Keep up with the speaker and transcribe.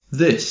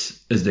This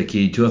is the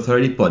Key to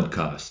Authority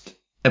podcast,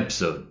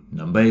 episode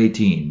number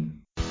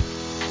 18.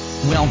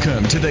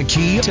 Welcome to the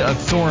Key to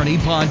Authority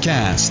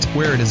podcast,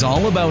 where it is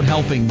all about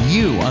helping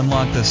you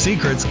unlock the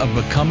secrets of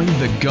becoming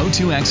the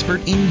go-to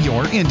expert in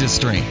your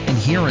industry. And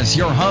here is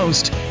your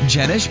host,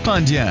 Jenish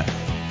Pandya.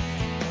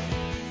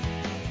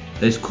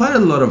 There's quite a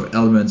lot of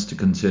elements to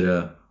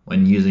consider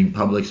when using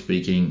public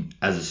speaking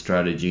as a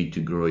strategy to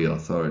grow your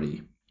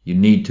authority. You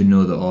need to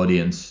know the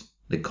audience,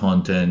 the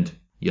content,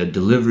 your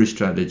delivery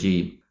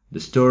strategy, the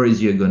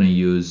stories you're going to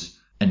use,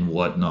 and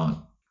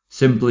whatnot.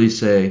 Simply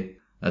say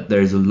that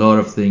there's a lot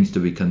of things to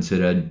be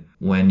considered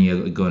when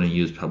you're going to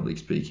use public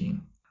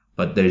speaking.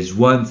 But there's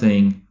one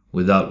thing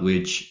without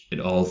which it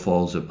all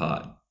falls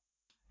apart.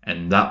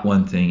 And that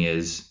one thing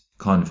is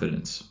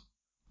confidence.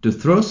 To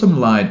throw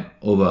some light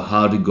over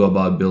how to go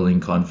about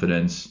building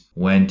confidence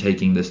when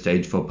taking the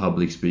stage for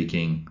public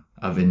speaking,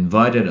 I've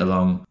invited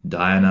along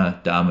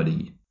Diana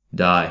Damadi.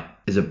 Di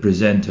is a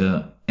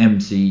presenter,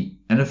 MC,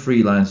 and a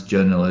freelance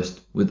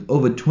journalist with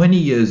over 20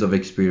 years of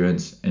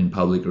experience in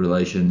public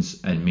relations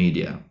and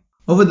media.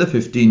 Over the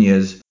 15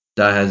 years,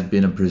 Di has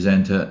been a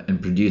presenter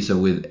and producer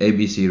with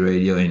ABC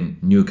Radio in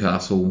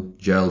Newcastle,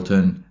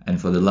 Geraldton, and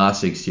for the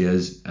last 6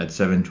 years at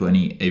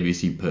 720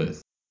 ABC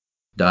Perth.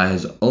 Di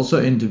has also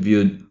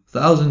interviewed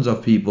thousands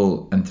of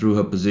people, and through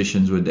her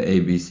positions with the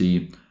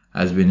ABC,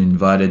 has been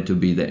invited to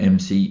be the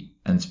MC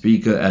and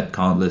speaker at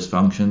countless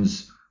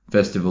functions,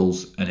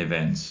 festivals, and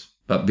events.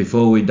 But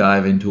before we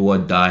dive into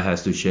what Di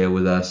has to share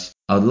with us,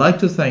 I would like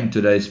to thank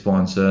today's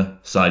sponsor,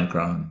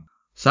 SiteGround.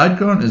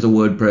 SiteGround is a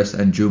WordPress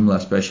and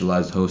Joomla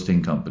specialized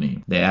hosting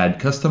company. They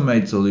add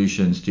custom-made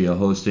solutions to your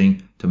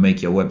hosting to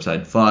make your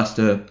website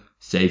faster,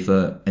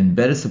 safer, and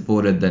better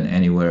supported than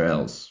anywhere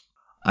else.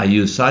 I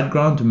use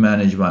SiteGround to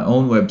manage my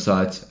own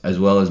websites as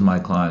well as my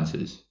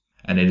clients',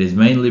 and it is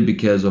mainly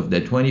because of their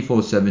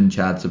 24/7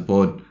 chat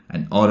support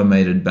and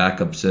automated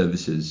backup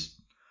services.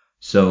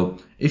 So,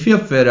 if you're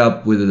fed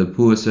up with the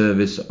poor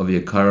service of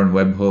your current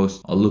web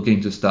host or looking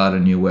to start a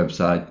new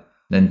website,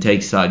 then take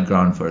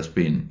SiteGround for a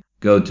spin.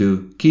 Go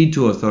to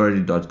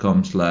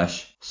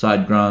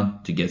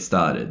keytoauthority.com/SiteGround to get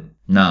started.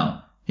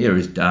 Now, here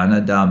is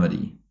Diana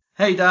Damadi.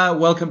 Hey Di,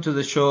 welcome to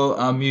the show.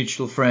 Our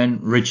mutual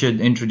friend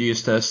Richard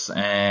introduced us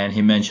and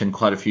he mentioned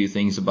quite a few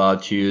things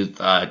about you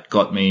that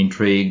got me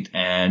intrigued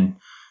and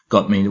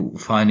got me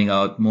finding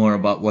out more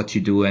about what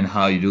you do and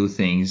how you do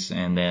things.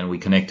 And then we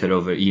connected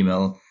over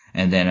email.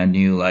 And then I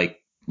knew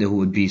there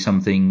would be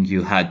something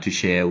you had to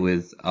share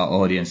with our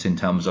audience in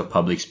terms of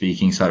public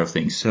speaking side of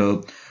things.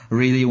 So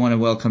really want to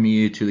welcome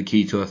you to the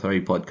Key to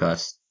Authority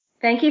podcast.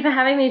 Thank you for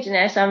having me,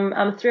 Janesh.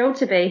 I'm thrilled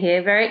to be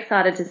here. Very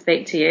excited to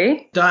speak to you.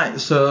 Di,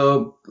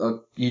 so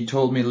you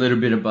told me a little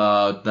bit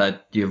about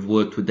that you've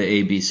worked with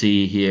the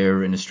ABC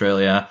here in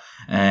Australia.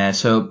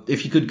 So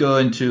if you could go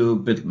into a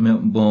bit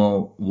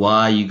more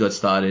why you got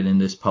started in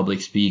this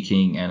public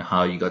speaking and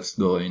how you got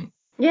going.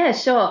 Yeah,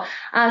 sure.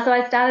 So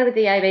I started with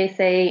the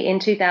ABC in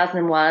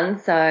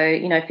 2001, so,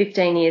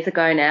 15 years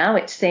ago now,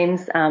 which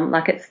seems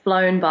like it's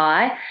flown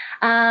by.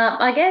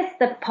 I guess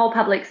the whole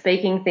public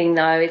speaking thing,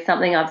 though, is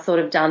something I've sort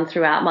of done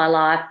throughout my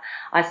life.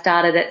 I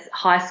started at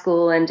high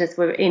school and just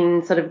were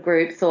in sort of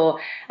groups, or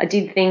I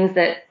did things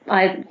that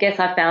I guess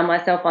I found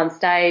myself on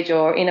stage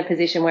or in a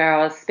position where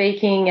I was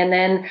speaking. And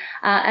then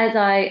as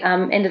I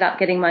ended up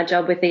getting my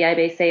job with the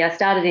ABC, I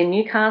started in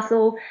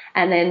Newcastle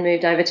and then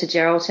moved over to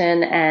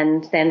Geraldton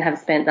and then have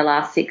spent the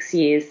last 6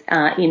 years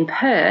in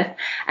Perth.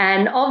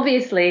 And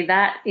obviously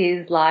that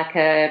is like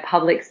a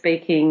public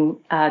speaking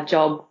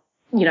job,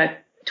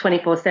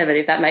 24/7,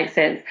 if that makes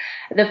sense.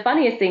 The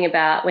funniest thing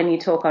about when you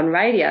talk on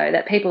radio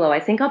that people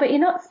always think, but you're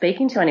not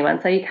speaking to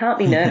anyone, so you can't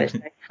be nervous. You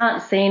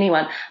can't see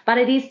anyone. But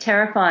it is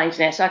terrifying,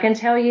 Janesh. I can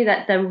tell you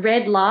that the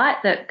red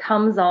light that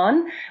comes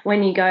on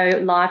when you go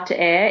live to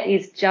air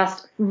is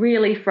just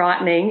really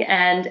frightening.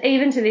 And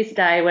even to this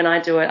day when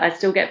I do it, I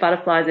still get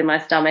butterflies in my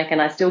stomach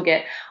and I still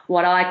get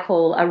what I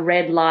call a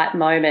red light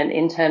moment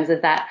in terms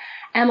of that.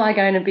 Am I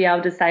going to be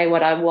able to say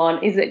what I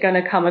want? Is it going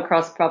to come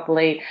across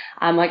properly?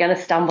 Am I going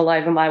to stumble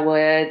over my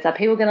words? Are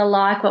people going to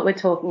like what we're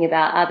talking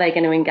about? Are they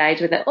going to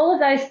engage with it? All of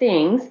those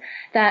things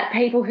that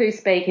people who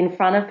speak in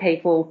front of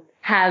people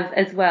have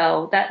as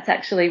well. That's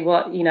actually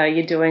what,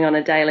 you're doing on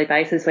a daily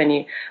basis when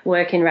you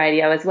work in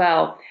radio as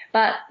well.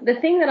 But the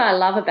thing that I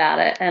love about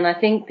it, and I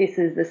think this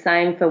is the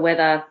same for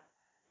whether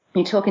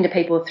you're talking to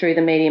people through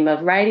the medium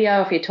of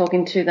radio, if you're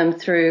talking to them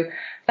through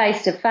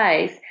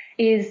face-to-face,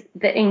 is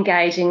the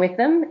engaging with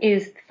them,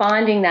 is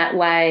finding that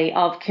way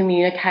of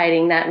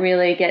communicating that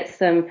really gets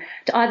them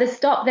to either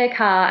stop their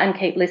car and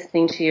keep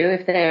listening to you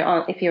if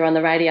you're on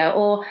the radio,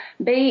 or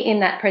be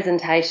in that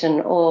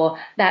presentation or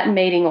that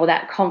meeting or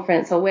that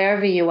conference or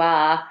wherever you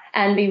are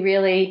and be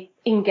really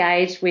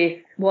engaged with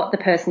what the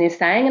person is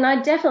saying. And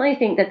I definitely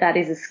think that that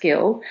is a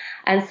skill,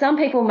 and some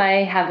people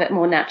may have it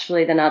more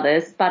naturally than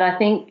others, but I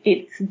think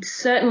it's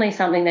certainly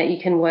something that you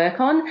can work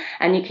on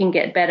and you can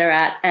get better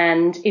at.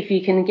 And if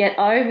you can get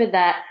over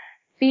that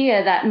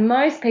fear that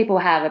most people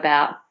have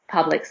about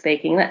public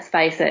speaking. Let's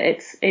face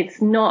it,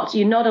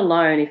 you're not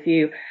alone if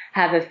you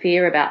have a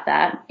fear about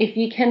that. If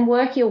you can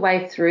work your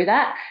way through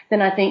that,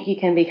 then I think you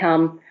can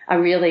become a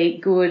really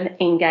good,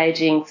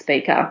 engaging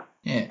speaker.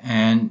 Yeah,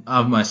 and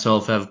I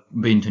myself have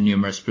been to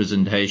numerous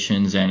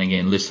presentations and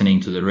again, listening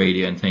to the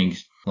radio and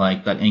things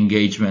like that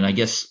engagement. I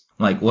guess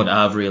like what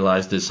I've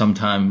realized is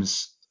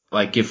sometimes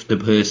like if the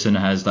person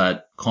has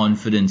that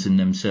confidence in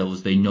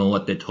themselves, they know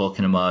what they're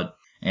talking about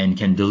and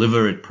can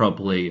deliver it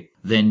properly,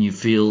 then you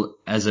feel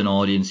as an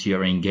audience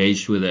you're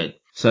engaged with it.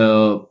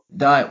 So,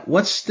 Di,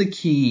 what's the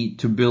key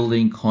to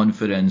building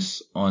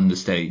confidence on the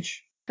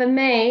stage? For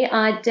me,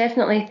 I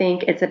definitely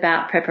think it's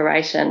about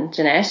preparation,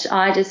 Janesh.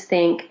 I just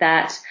think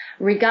that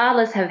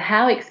regardless of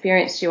how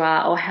experienced you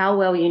are or how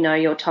well you know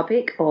your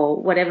topic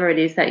or whatever it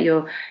is that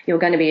you're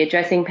going to be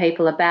addressing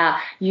people about,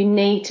 you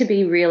need to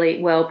be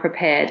really well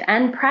prepared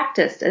and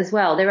practiced as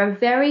well. There are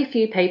very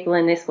few people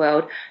in this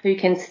world who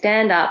can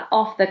stand up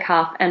off the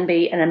cuff and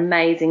be an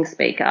amazing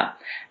speaker.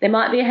 There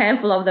might be a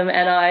handful of them,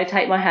 and I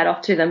take my hat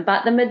off to them,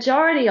 but the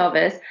majority of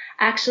us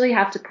actually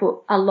have to put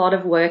a lot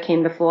of work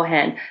in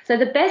beforehand. So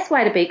the best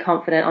way to be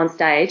confident on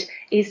stage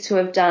is to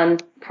have done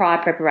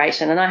prior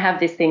preparation. And I have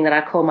this thing that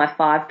I call my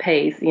 5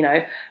 Ps,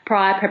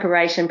 prior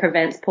preparation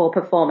prevents poor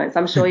performance.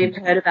 I'm sure you've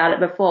heard about it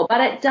before,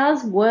 but it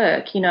does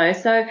work,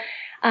 So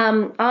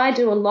I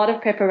do a lot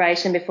of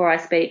preparation before I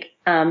speak.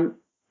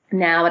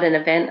 Now at an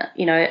event,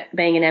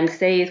 being an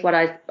MC is what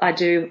I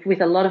do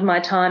with a lot of my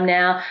time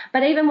now.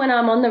 But even when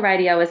I'm on the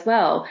radio as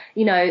well,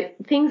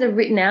 things are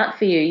written out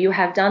for you. You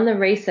have done the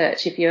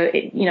research. If you're,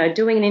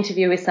 doing an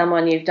interview with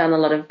someone, you've done a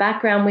lot of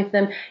background with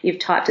them. You've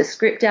typed a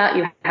script out.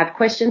 You have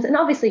questions, and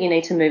obviously you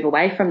need to move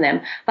away from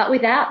them. But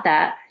without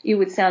that, you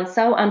would sound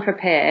so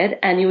unprepared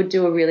and you would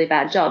do a really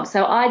bad job.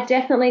 So I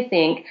definitely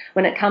think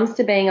when it comes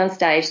to being on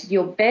stage,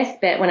 your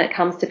best bet when it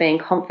comes to being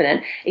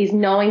confident is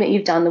knowing that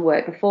you've done the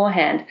work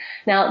beforehand.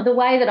 Now, the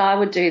way that I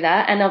would do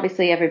that, and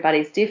obviously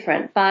everybody's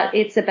different, but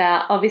it's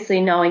about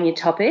obviously knowing your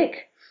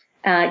topic,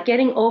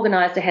 getting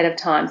organised ahead of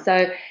time.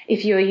 So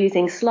if you're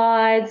using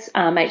slides,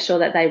 make sure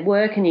that they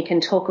work and you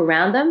can talk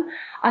around them.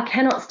 I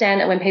cannot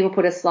stand it when people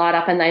put a slide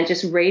up and they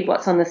just read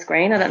what's on the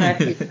screen. I don't know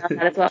if you've done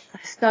that as well.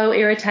 It's so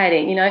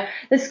irritating.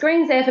 The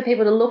screen's there for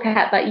people to look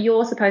at, but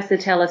you're supposed to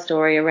tell a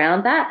story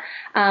around that.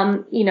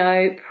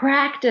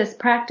 Practice.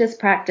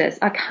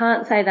 I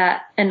can't say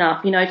that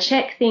enough.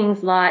 Check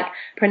things like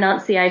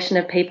pronunciation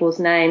of people's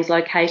names,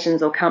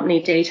 locations, or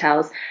company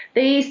details.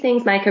 These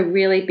things make a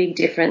really big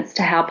difference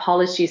to how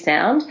polished you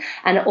sound,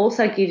 and it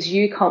also gives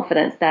you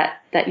confidence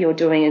that you're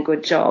doing a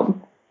good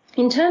job.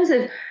 In terms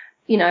of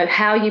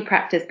how you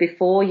practice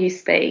before you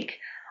speak,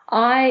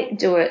 I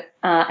do it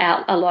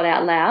a lot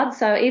out loud.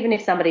 So even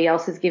if somebody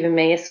else has given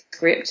me a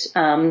script,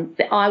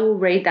 I will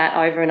read that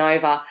over and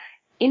over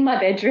in my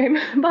bedroom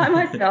by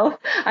myself.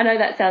 I know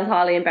that sounds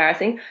highly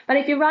embarrassing, but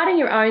if you're writing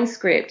your own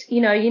script,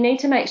 you need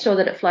to make sure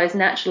that it flows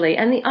naturally.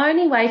 And the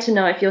only way to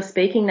know if you're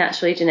speaking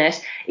naturally,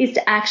 Jeanette, is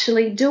to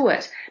actually do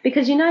it.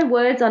 Because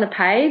words on a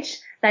page,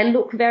 they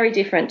look very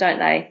different, don't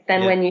they,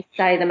 than when you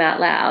say them out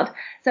loud.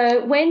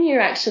 So when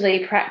you're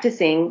actually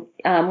practicing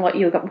what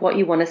you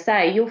want to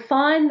say, you'll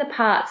find the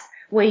parts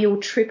where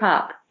you'll trip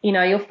up.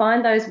 You'll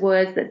find those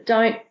words that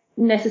don't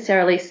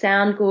necessarily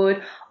sound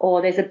good,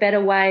 or there's a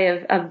better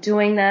way of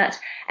doing that,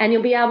 and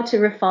you'll be able to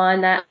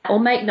refine that or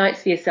make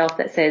notes for yourself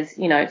that says,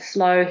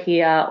 slow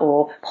here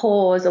or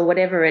pause or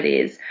whatever it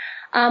is.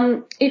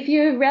 If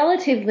you're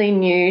relatively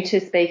new to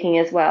speaking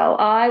as well,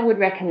 I would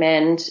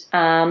recommend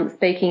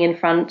speaking in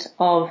front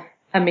of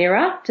a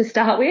mirror to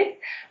start with,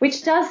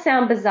 which does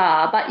sound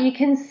bizarre, but you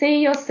can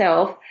see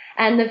yourself,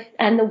 and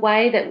the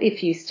way that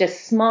if you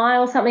just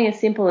smile, something as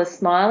simple as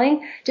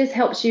smiling just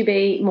helps you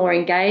be more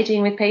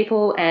engaging with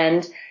people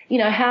and,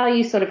 how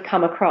you sort of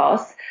come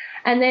across.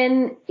 And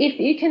then if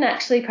you can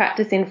actually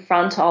practice in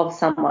front of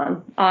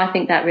someone, I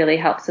think that really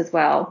helps as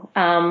well,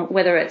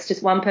 whether it's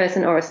just one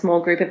person or a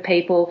small group of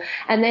people,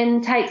 and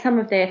then take some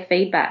of their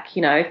feedback.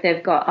 If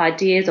they've got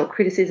ideas or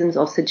criticisms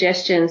or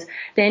suggestions,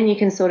 then you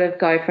can sort of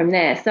go from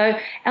there. So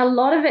a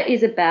lot of it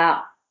is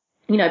about,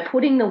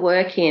 putting the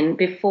work in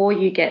before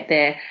you get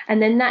there,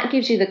 and then that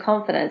gives you the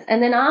confidence.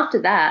 And then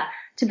after that,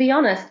 to be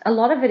honest, a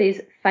lot of it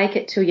is fake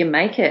it till you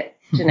make it.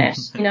 Jeanette,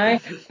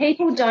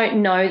 people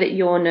don't know that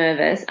you're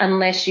nervous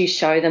unless you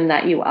show them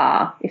that you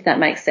are, if that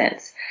makes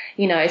sense.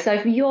 So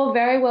if you're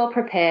very well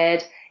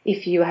prepared,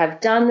 if you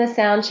have done the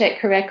sound check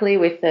correctly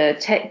with the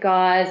tech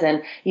guys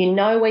and you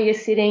know where you're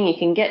sitting, you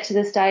can get to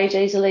the stage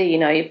easily,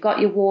 you've got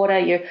your water,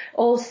 you're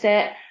all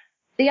set.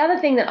 The other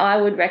thing that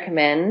I would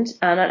recommend,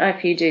 I don't know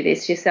if you do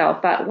this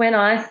yourself, but when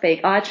I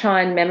speak, I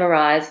try and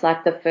memorize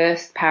like the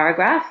first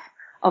paragraph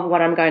of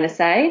what I'm going to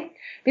say,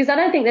 because I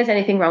don't think there's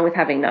anything wrong with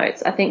having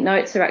notes. I think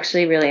notes are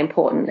actually really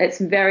important. It's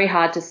very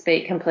hard to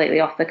speak completely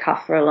off the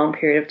cuff for a long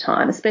period of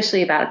time,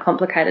 especially about a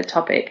complicated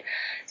topic.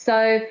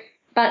 So,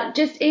 but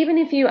just even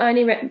if you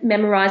only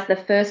memorize the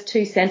first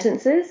 2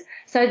 sentences,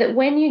 so that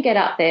when you get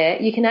up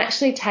there, you can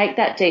actually take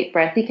that deep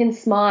breath, you can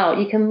smile,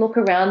 you can look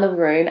around the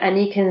room,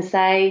 and you can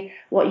say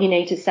what you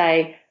need to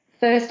say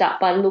first up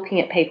by looking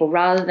at people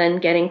rather than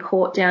getting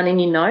caught down in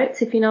your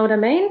notes, if you know what I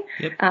mean.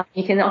 Yep.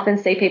 You can often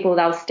see people,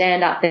 they'll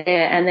stand up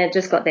there and they've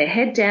just got their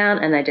head down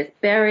and they just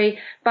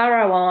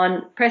burrow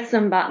on, press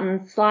some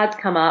buttons, slides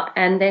come up,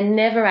 and they're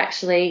never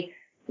actually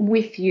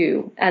with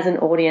you as an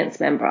audience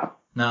member.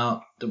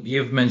 Now,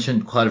 you've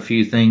mentioned quite a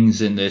few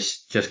things in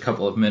this just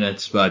couple of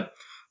minutes, but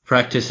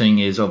practicing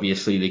is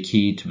obviously the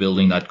key to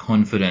building that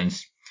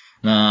confidence.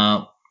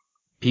 Now,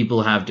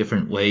 people have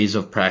different ways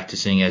of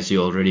practicing, as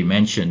you already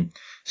mentioned.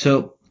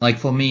 So, like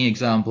for me,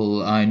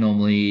 example, I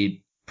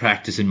normally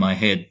practice in my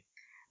head.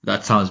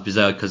 That sounds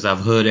bizarre because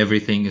I've heard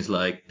everything is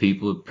like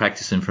people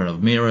practice in front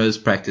of mirrors,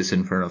 practice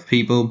in front of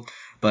people.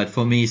 But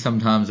for me,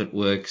 sometimes it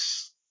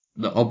works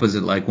the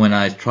opposite. Like when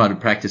I try to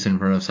practice in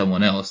front of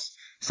someone else,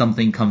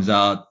 something comes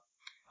out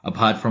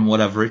apart from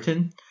what I've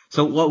written.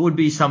 So what would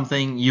be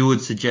something you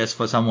would suggest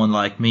for someone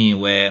like me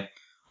where,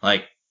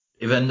 like,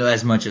 even though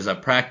as much as I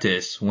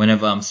practice,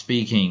 whenever I'm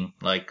speaking,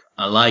 like,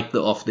 I like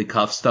the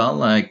off-the-cuff style,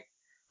 like,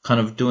 kind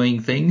of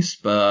doing things,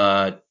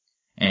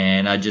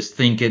 and I just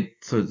think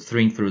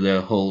through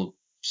the whole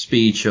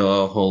speech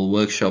or whole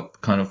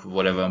workshop, kind of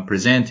whatever I'm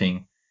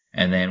presenting,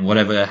 and then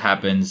whatever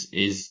happens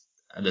is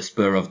at the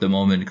spur of the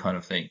moment kind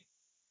of thing.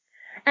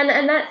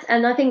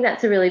 And I think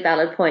that's a really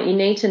valid point. You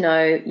need to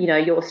know,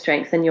 your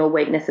strengths and your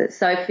weaknesses.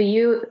 So for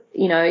you,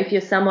 if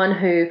you're someone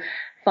who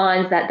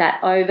finds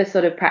that over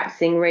sort of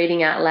practicing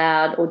reading out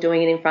loud or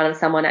doing it in front of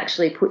someone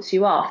actually puts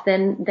you off,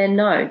 then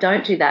no,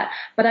 don't do that.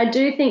 But I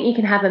do think you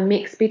can have a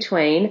mix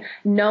between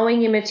knowing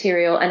your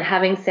material and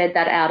having said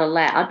that out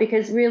aloud,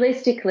 because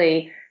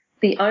realistically,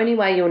 the only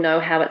way you'll know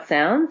how it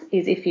sounds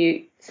is if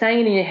you saying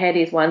it in your head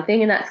is one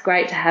thing, and that's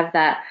great to have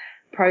that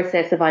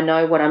process of I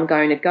know what I'm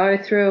going to go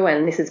through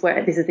and this is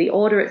the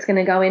order it's going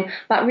to go in.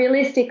 But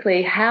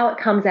realistically, how it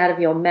comes out of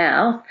your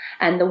mouth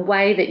and the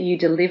way that you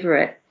deliver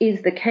it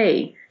is the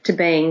key to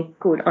being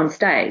good on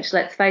stage.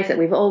 Let's face it,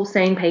 we've all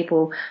seen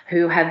people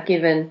who have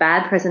given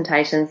bad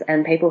presentations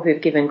and people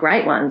who've given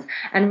great ones.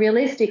 And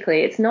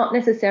realistically, it's not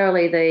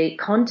necessarily the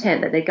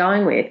content that they're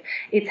going with,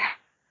 it's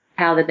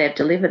how that they've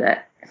delivered it.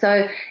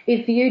 So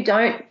if you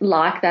don't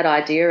like that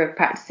idea of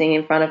practicing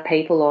in front of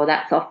people, or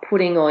that's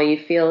off-putting, or you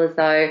feel as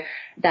though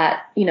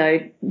that,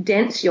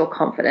 dents your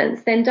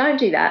confidence, then don't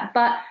do that.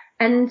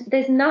 And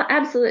there's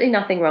absolutely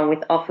nothing wrong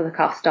with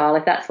off-the-cuff style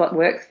if that's what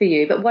works for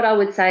you. But what I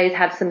would say is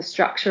have some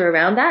structure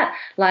around that,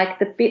 like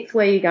the bits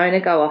where you're going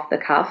to go off the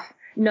cuff,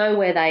 know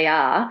where they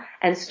are,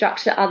 and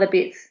structure other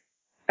bits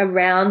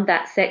around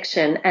that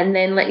section, and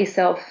then let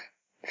yourself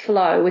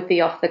flow with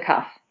the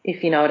off-the-cuff,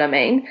 if you know what I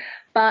mean.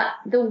 But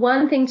the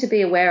one thing to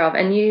be aware of,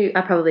 and you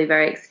are probably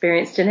very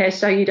experienced, Janesh,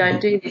 so you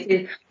don't do this,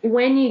 is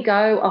when you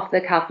go off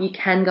the cuff, you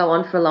can go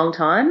on for a long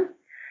time.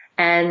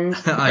 And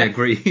I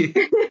agree.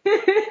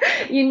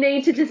 You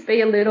need to just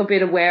be a little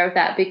bit aware of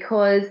that,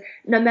 because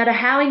no matter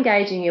how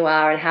engaging you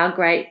are and how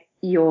great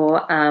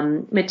your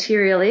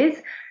material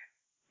is,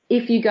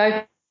 if you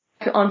go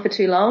on for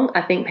too long,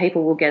 I think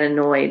people will get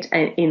annoyed,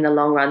 and in the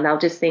long run they'll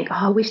just think,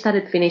 I wish that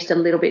had finished a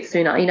little bit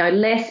sooner.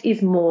 Less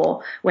is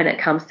more when it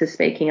comes to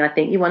speaking. I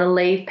think you want to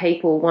leave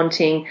people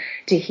wanting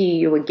to hear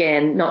you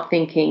again, not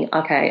thinking,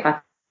 okay,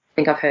 I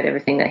think I've heard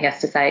everything that he has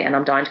to say and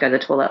I'm dying to go to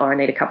the toilet, or I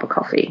need a cup of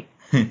coffee.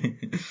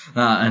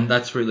 And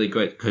that's really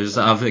great, because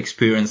I've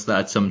experienced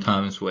that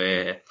sometimes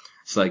where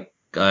it's like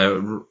I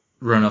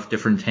run off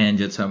different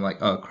tangents. I'm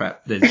like, oh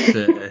crap, this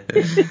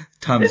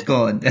time is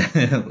gone.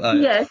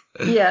 Yes.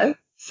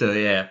 So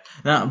yeah,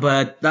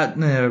 but that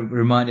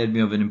reminded me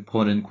of an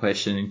important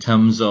question in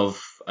terms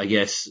of, I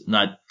guess,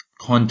 that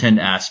content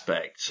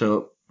aspect.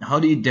 So how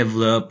do you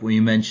develop, when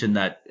you mentioned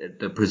that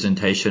the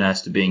presentation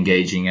has to be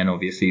engaging, and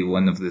obviously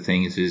one of the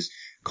things is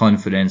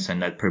confidence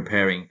and that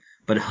preparing,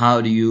 but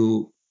how do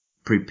you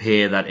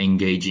prepare that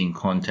engaging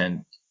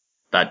content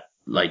that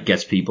like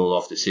gets people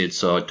off the seat,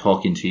 so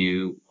talking to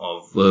you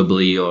or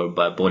verbally or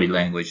by body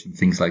language and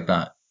things like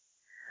that?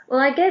 Well,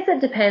 I guess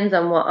it depends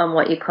on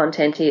what your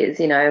content is.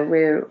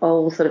 We're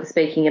all sort of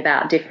speaking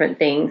about different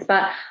things,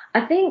 but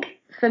I think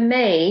for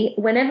me,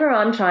 whenever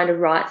I'm trying to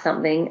write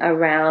something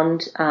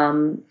around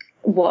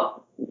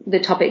what the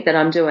topic that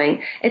I'm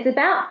doing, it's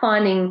about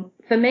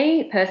for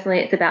me personally,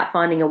 it's about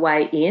finding a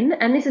way in.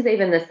 And this is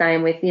even the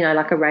same with,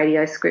 like a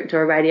radio script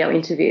or a radio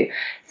interview.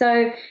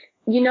 So,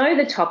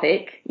 the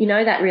topic,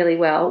 that really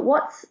well.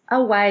 What's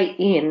a way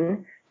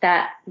in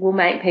that will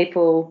make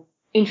people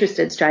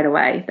interested straight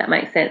away, if that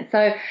makes sense?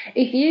 So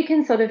if you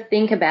can sort of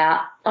think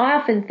about, I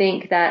often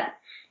think that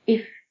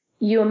if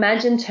you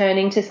imagine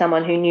turning to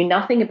someone who knew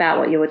nothing about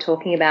what you were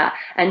talking about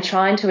and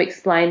trying to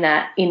explain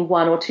that in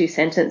 1 or 2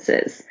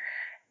 sentences,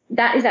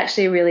 that is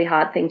actually a really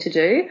hard thing to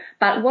do.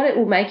 But what it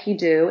will make you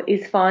do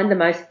is find the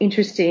most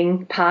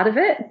interesting part of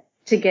it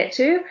to get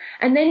to.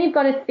 And then you've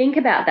got to think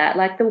about that.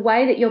 Like the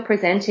way that you're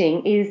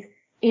presenting is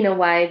in a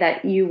way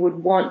that you would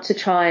want to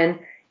try and,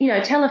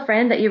 tell a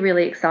friend that you're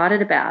really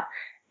excited about.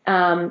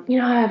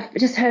 I've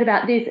just heard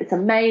about this, it's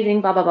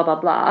amazing, blah, blah, blah, blah,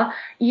 blah.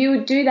 You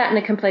would do that in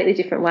a completely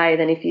different way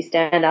than if you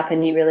stand up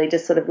and you really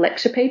just sort of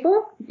lecture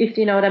people, if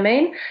you know what I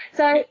mean.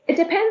 So it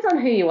depends on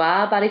who you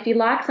are, but if you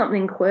like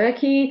something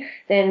quirky,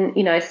 then,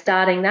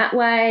 starting that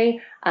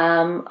way,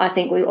 I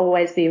think will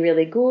always be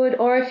really good.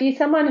 Or if you're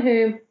someone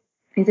who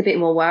is a bit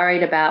more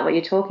worried about what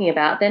you're talking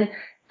about, then,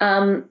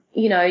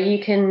 you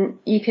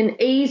can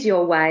ease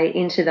your way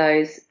into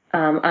those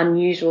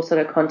unusual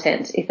sort of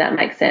content, if that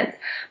makes sense.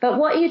 But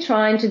what you're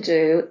trying to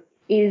do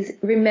is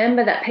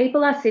remember that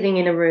people are sitting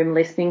in a room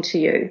listening to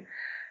you,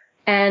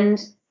 and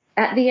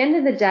at the end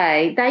of the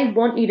day, they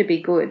want you to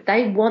be good.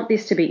 They want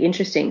this to be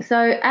interesting. So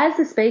as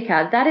a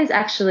speaker, that is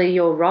actually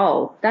your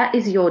role. That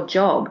is your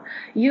job.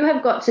 You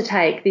have got to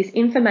take this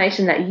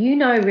information that you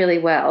know really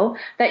well,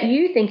 that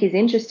you think is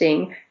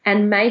interesting,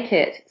 and make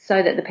it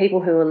so that the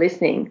people who are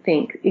listening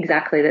think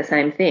exactly the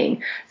same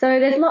thing. So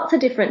there's lots of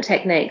different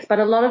techniques, but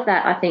a lot of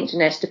that, I think,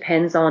 Janesh,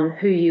 depends on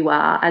who you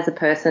are as a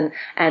person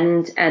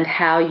and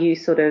how you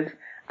sort of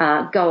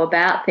go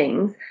about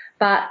things.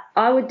 But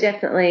I would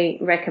definitely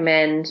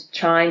recommend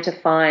trying to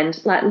find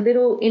like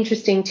little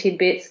interesting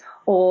tidbits,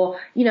 or,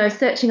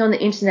 searching on the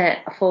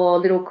internet for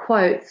little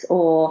quotes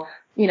or,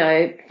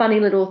 funny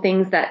little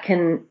things that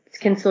can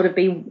sort of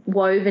be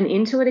woven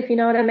into it, if you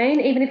know what I mean.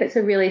 Even if it's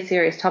a really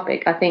serious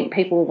topic, I think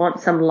people want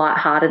some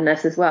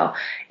lightheartedness as well.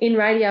 In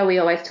radio, we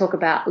always talk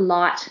about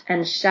light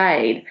and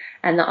shade,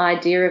 and the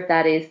idea of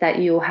that is that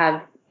you'll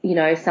have,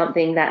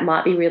 something that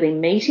might be really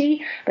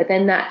meaty, but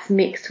then that's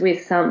mixed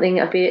with something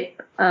a bit,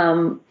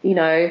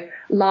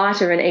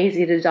 lighter and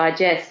easier to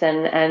digest,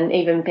 and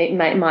even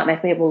might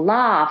make people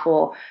laugh,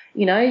 or,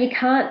 you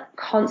can't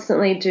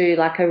constantly do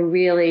like a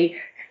really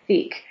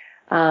thick,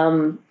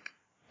 long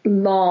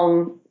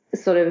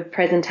sort of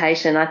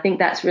presentation. I think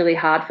that's really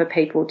hard for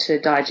people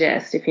to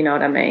digest, if you know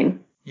what I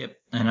mean. Yep.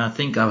 And I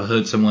think I've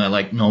heard somewhere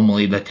like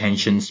normally the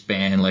attention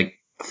span, like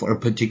for a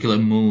particular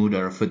mood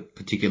or for a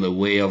particular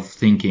way of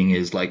thinking,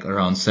 is like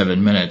around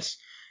 7 minutes.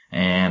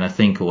 And I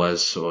think it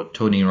was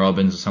Tony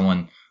Robbins or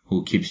someone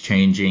who keeps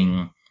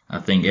changing, I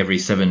think every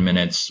 7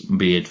 minutes,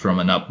 be it from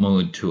an up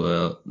mood to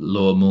a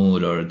lower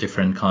mood or a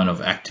different kind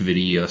of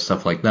activity or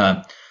stuff like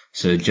that.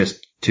 So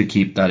just to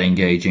keep that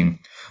engaging.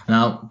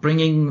 Now,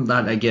 bringing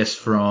that, I guess,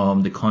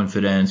 from the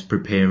confidence,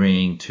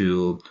 preparing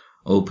to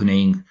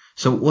opening.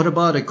 So what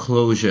about a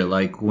closure?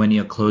 Like when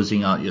you're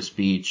closing out your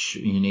speech,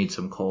 you need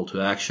some call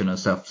to action and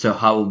stuff. So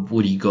how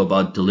would you go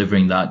about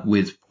delivering that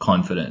with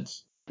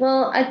confidence?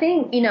 Well, I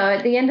think,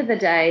 at the end of the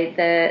day,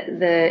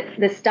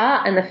 the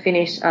start and the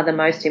finish are the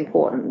most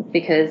important,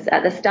 because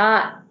at the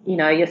start,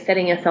 you're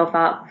setting yourself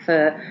up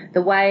for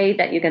the way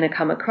that you're going to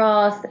come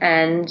across,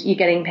 and you're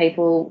getting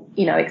people,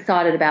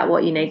 excited about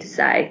what you need to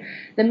say.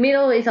 The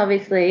middle is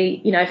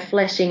obviously,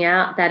 fleshing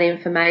out that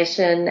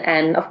information,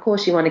 and of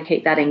course you want to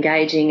keep that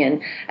engaging,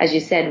 and as you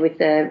said, with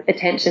the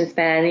attention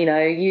span,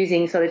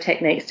 using sort of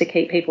techniques to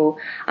keep people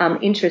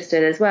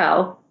interested as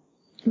well.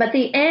 But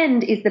the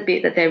end is the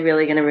bit that they're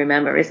really going to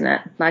remember, isn't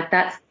it? Like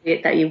that's the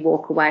bit that you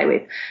walk away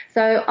with.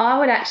 So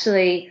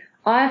I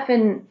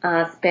often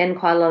spend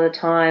quite a lot of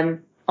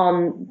time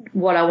on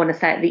what I want to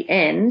say at the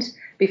end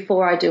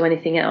before I do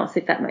anything else,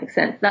 if that makes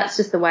sense. That's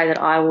just the way that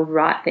I will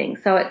write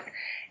things. So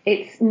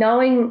it's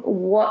knowing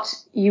what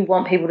you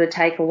want people to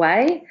take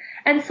away.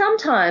 And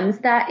sometimes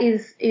that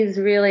is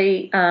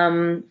really,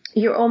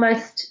 you're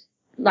almost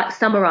like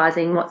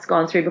summarizing what's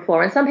gone through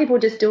before. And some people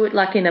just do it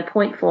like in a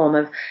point form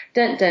of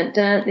dun, dun,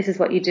 dun, this is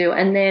what you do.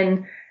 And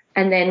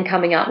then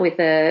coming up with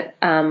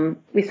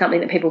with something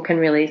that people can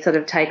really sort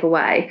of take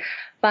away.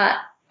 But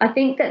I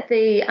think that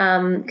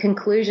the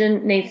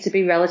conclusion needs to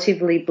be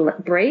relatively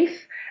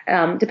brief.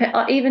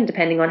 Even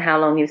depending on how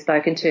long you've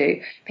spoken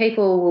to.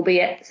 People will be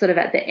at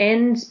the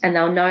end, and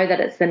they'll know that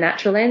it's the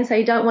natural end, so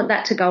you don't want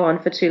that to go on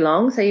for too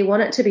long. So you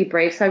want it to be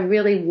brief, so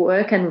really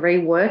work and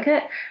rework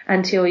it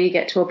until you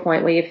get to a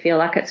point where you feel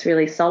like it's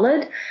really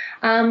solid.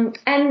 And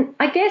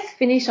I guess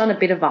finish on a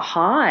bit of a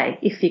high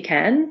if you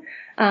can.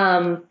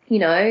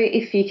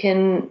 If you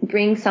can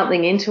bring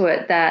something into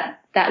it that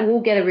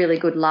will get a really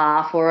good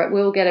laugh, or it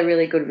will get a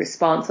really good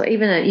response, or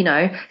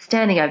even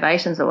standing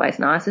ovation's always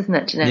nice, isn't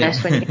it,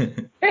 Janesh?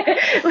 Yeah.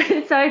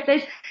 So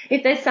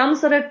if there's some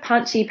sort of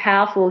punchy,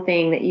 powerful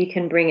thing that you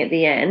can bring at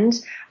the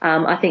end,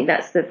 I think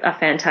that's a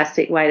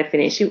fantastic way to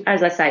finish.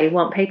 As I say, you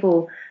want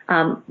people,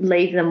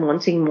 leave them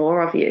wanting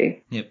more of you.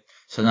 Yep.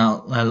 So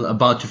now,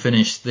 about to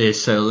finish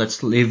this, so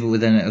let's leave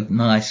with a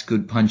nice,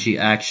 good, punchy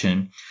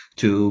action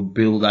to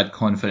build that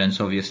confidence,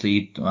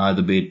 obviously,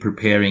 either be it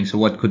preparing. So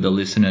what could the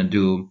listener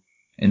do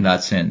in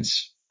that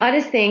sense? I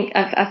just think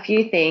a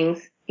few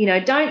things.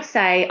 Don't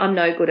say I'm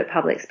no good at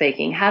public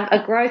speaking. Have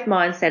a growth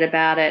mindset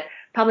about it.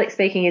 Public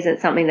speaking isn't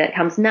something that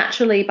comes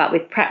naturally, but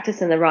with practice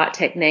and the right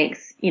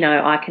techniques,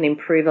 I can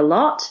improve a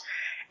lot.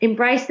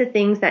 Embrace the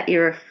things that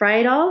you're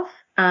afraid of.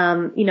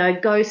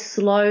 Go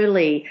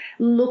slowly.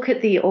 Look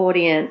at the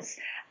audience,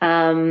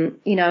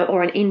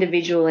 or an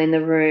individual in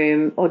the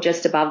room, or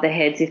just above the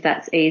heads if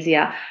that's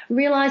easier.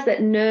 Realize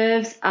that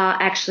nerves are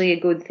actually a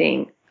good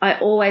thing. I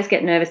always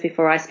get nervous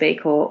before I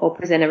speak or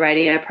present a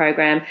radio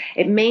program.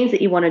 It means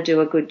that you want to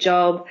do a good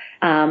job,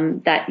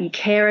 that you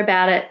care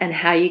about it and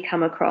how you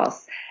come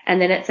across.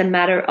 And then it's a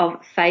matter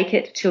of fake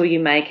it till you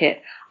make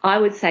it. I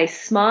would say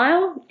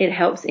smile. It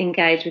helps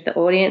engage with the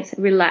audience.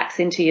 Relax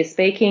into your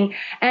speaking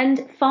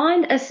and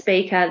find a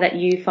speaker that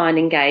you find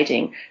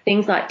engaging.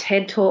 Things like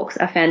TED Talks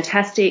are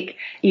fantastic.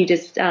 You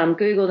just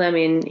Google them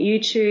in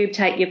YouTube,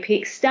 take your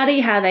pick, study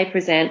how they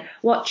present,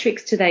 what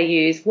tricks do they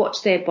use,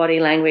 watch their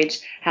body language,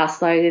 how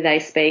slowly they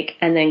speak,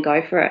 and then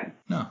go for it.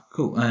 Oh,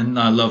 cool. And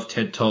I love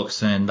TED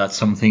Talks, and that's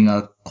something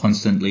I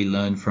constantly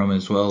learn from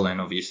as well.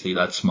 And obviously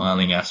that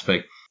smiling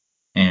aspect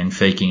and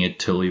faking it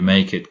till you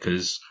make it,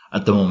 because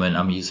at the moment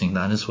I'm using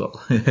that as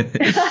well.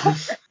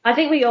 I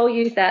think we all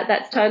use that.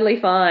 That's totally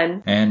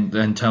fine. And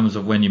in terms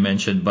of when you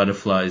mentioned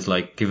butterflies,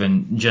 like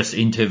given just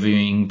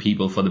interviewing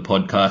people for the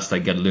podcast, I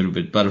get a little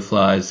bit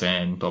butterflies,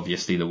 and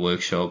obviously the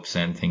workshops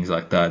and things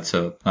like that.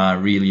 So I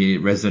really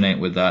resonate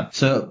with that.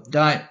 So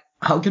Di,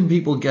 how can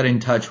people get in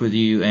touch with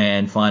you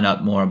and find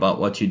out more about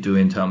what you do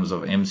in terms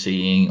of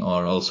emceeing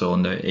or also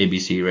on the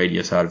ABC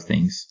radio side of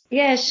things?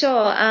 Yeah, sure.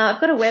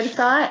 I've got a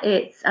website.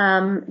 It's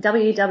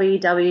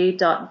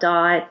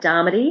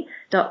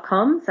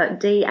www.darmody.com. So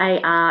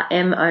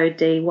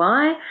DARMODY.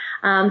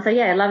 So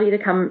yeah, I'd love you to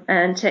come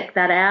and check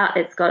that out.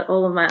 It's got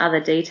all of my other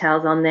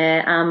details on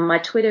there. My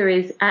Twitter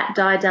is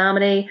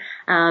 @DiDarmody,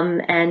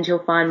 and you'll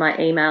find my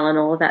email and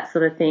all of that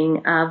sort of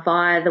thing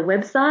via the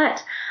website.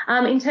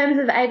 In terms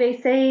of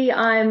ABC,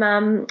 I'm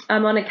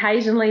on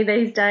occasionally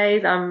these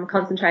days. I'm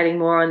concentrating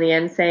more on the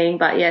emceeing,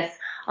 but yes,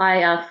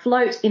 I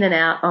float in and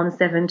out on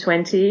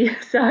 720.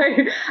 So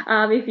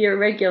if you're a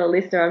regular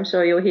listener, I'm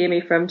sure you'll hear me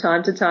from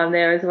time to time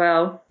there as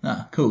well.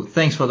 Cool.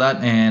 Thanks for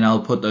that. And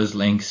I'll put those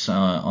links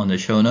on the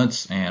show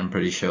notes, and I'm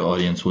pretty sure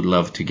audience would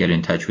love to get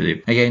in touch with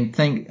you. Again,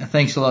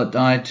 thanks a lot,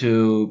 Di,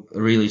 to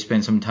really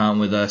spend some time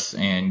with us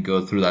and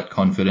go through that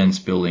confidence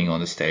building on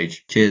the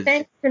stage. Cheers.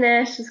 Thanks,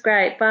 Dinesh. It's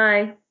great.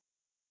 Bye.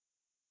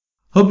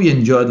 Hope you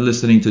enjoyed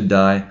listening to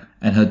Di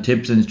and her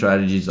tips and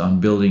strategies on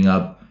building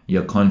up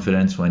your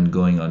confidence when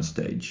going on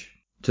stage.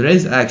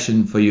 Today's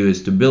action for you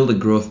is to build a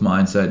growth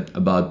mindset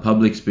about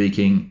public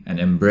speaking and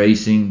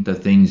embracing the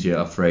things you're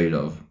afraid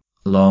of,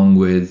 along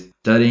with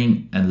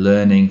studying and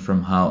learning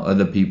from how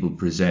other people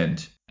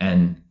present.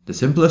 And the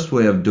simplest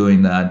way of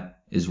doing that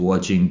is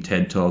watching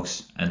TED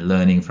Talks and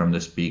learning from the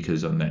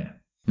speakers on there.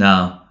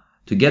 Now,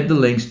 to get the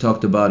links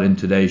talked about in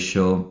today's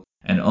show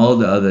and all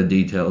the other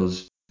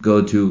details,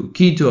 go to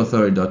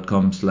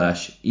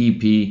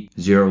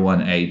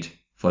keytoauthority.com/EP018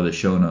 for the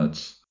show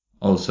notes.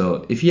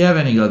 Also, if you have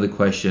any other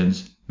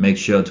questions, make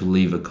sure to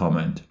leave a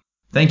comment.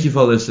 Thank you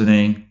for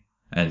listening,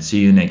 and see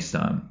you next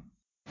time.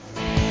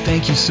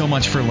 Thank you so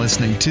much for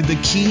listening to the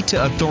Key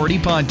to Authority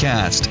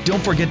podcast.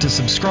 Don't forget to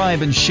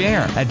subscribe and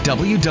share at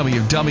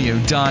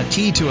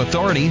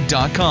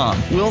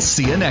www.keytoauthority.com. We'll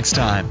see you next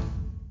time.